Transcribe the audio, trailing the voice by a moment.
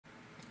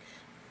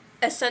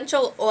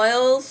essential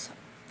oils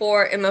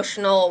for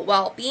emotional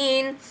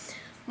well-being,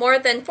 more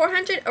than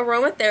 400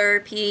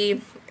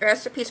 aromatherapy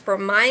recipes for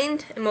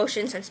mind,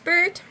 emotions, and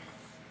spirit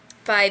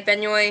by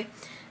Benoit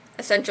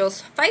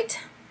Essentials Fight.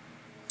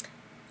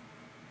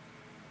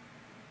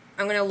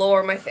 I'm going to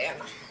lower my fan.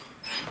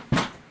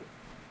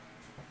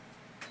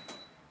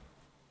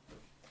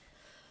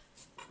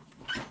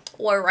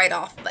 Or right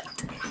off, but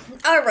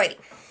alrighty.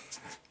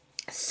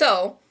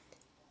 So,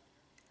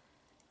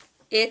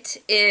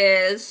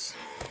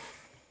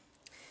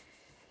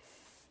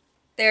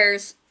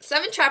 there's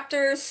 7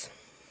 chapters.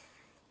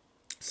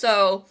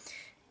 So,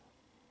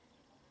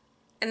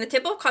 and the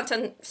table of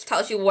contents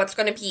tells you what's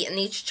going to be in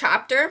each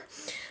chapter,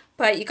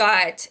 but you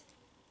got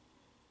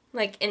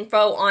like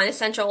info on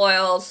essential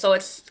oils, so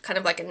it's kind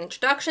of like an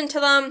introduction to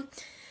them.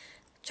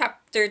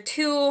 Chapter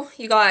 2,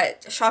 you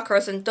got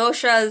chakras and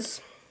doshas,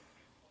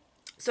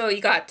 so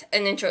you got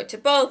an intro to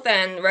both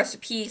and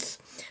recipes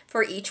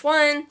for each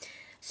one.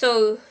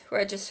 So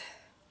we're just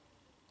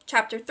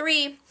chapter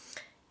 3,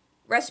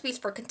 recipes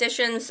for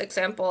conditions,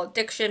 example,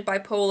 addiction,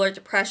 bipolar,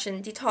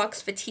 depression,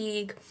 detox,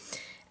 fatigue,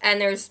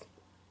 and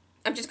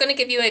I'm just going to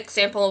give you an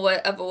example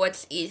of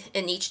what's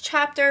in each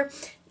chapter.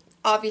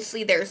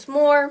 Obviously, there's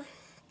more.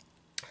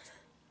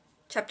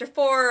 Chapter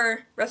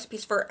 4,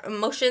 recipes for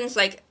emotions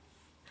like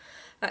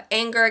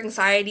anger,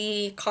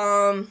 anxiety,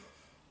 calm.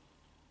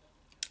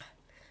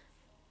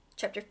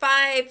 Chapter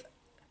 5,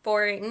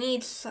 for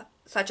needs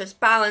such as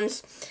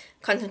balance,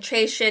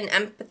 concentration,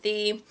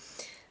 empathy.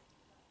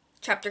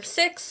 Chapter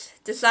 6,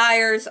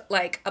 desires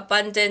like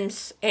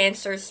abundance,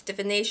 answers,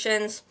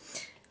 divinations.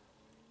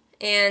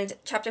 And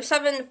chapter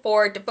 7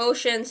 for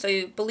devotion,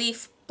 so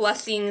belief,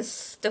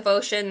 blessings,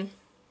 devotion.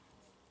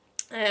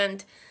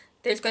 And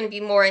there's going to be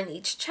more in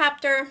each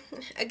chapter.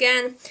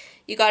 Again,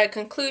 you got a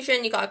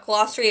conclusion, you got a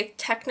glossary of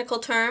technical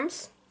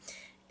terms,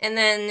 and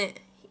then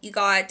you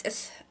got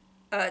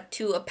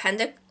 2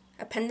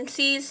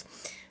 appendices,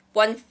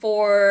 one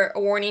for a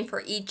warning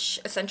for each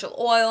essential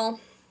oil,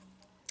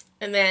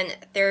 and then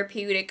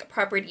therapeutic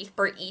property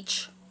for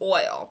each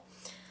oil.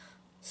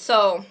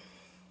 So,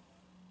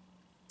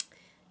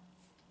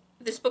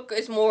 this book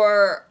is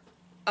more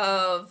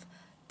of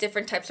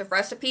different types of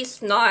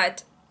recipes,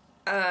 not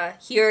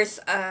here's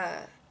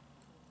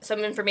some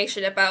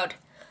information about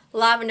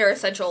lavender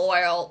essential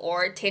oil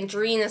or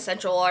tangerine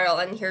essential oil,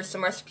 and here's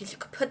some recipes you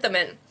could put them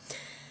in.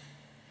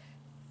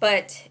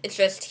 But it's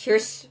just,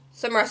 here's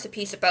some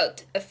recipes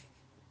about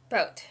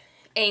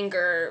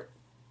anger,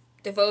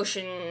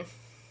 devotion,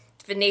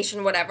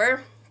 divination,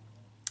 whatever.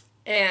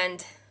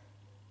 And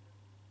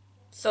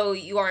so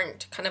you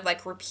aren't kind of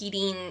like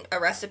repeating a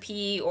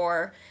recipe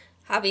or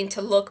having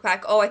to look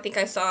back, oh, I think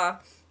I saw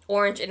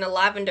orange in a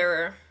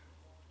lavender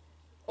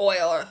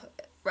oil or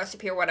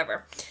recipe or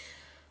whatever.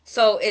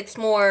 So it's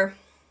more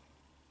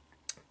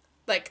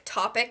like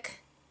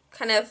topic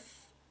kind of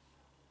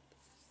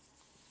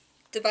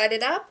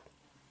divided up.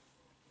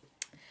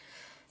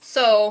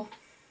 So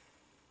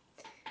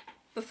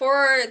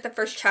before the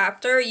first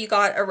chapter, you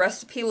got a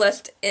recipe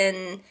list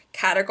in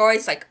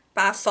categories like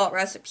bath salt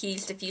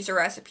recipes, diffuser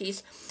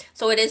recipes.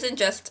 So it isn't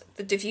just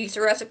the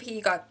diffuser recipe,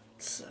 you got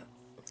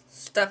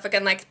stuff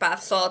again like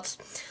bath salts,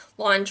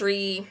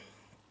 laundry,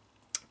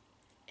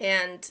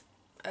 and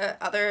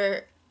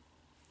other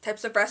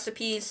types of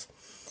recipes,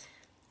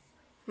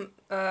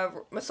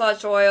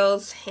 massage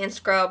oils, hand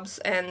scrubs,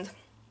 and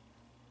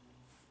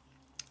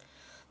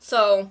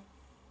so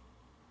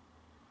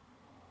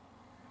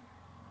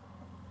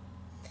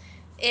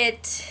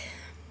it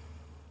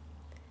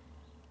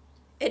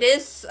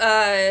is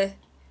a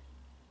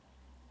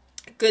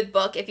good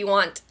book if you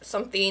want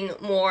something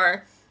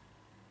more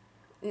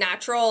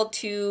natural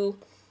to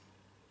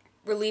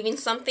relieving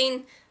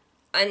something.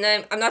 And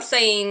I'm not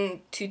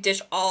saying to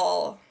ditch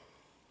all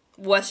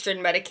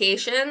Western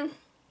medication,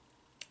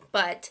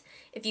 but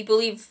if you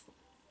believe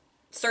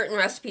certain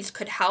recipes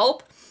could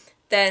help,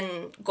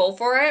 then go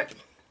for it.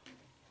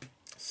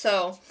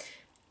 So,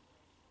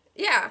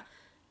 yeah.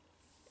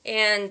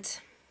 And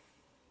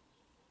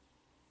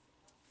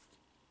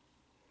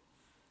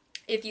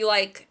if you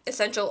like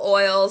essential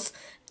oils,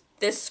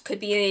 this could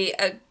be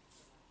an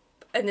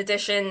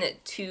addition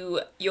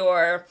to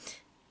your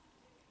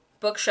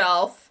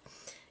bookshelf.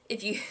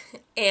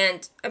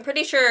 And I'm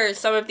pretty sure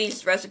some of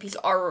these recipes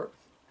are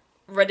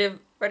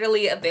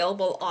readily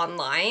available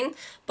online,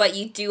 but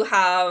you do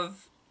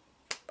have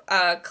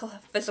a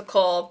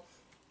physical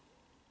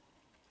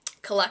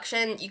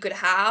collection you could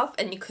have,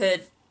 and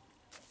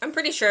I'm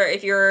pretty sure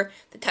if you're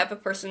the type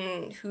of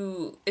person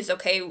who is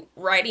okay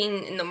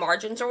writing in the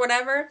margins or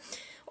whatever,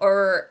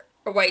 or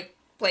a white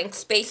blank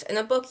space in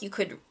a book, you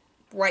could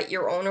write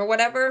your own or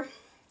whatever.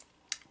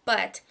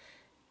 But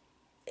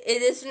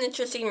it is an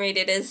interesting read.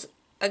 It is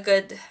a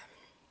good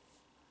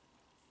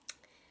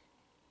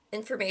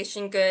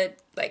information, good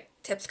like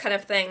tips kind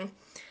of thing.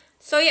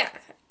 So yeah,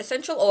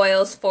 Essential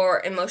Oils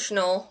for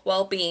Emotional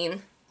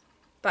Well-Being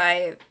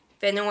by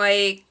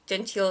Benoit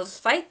Essentials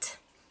Fight.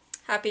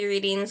 Happy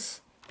readings.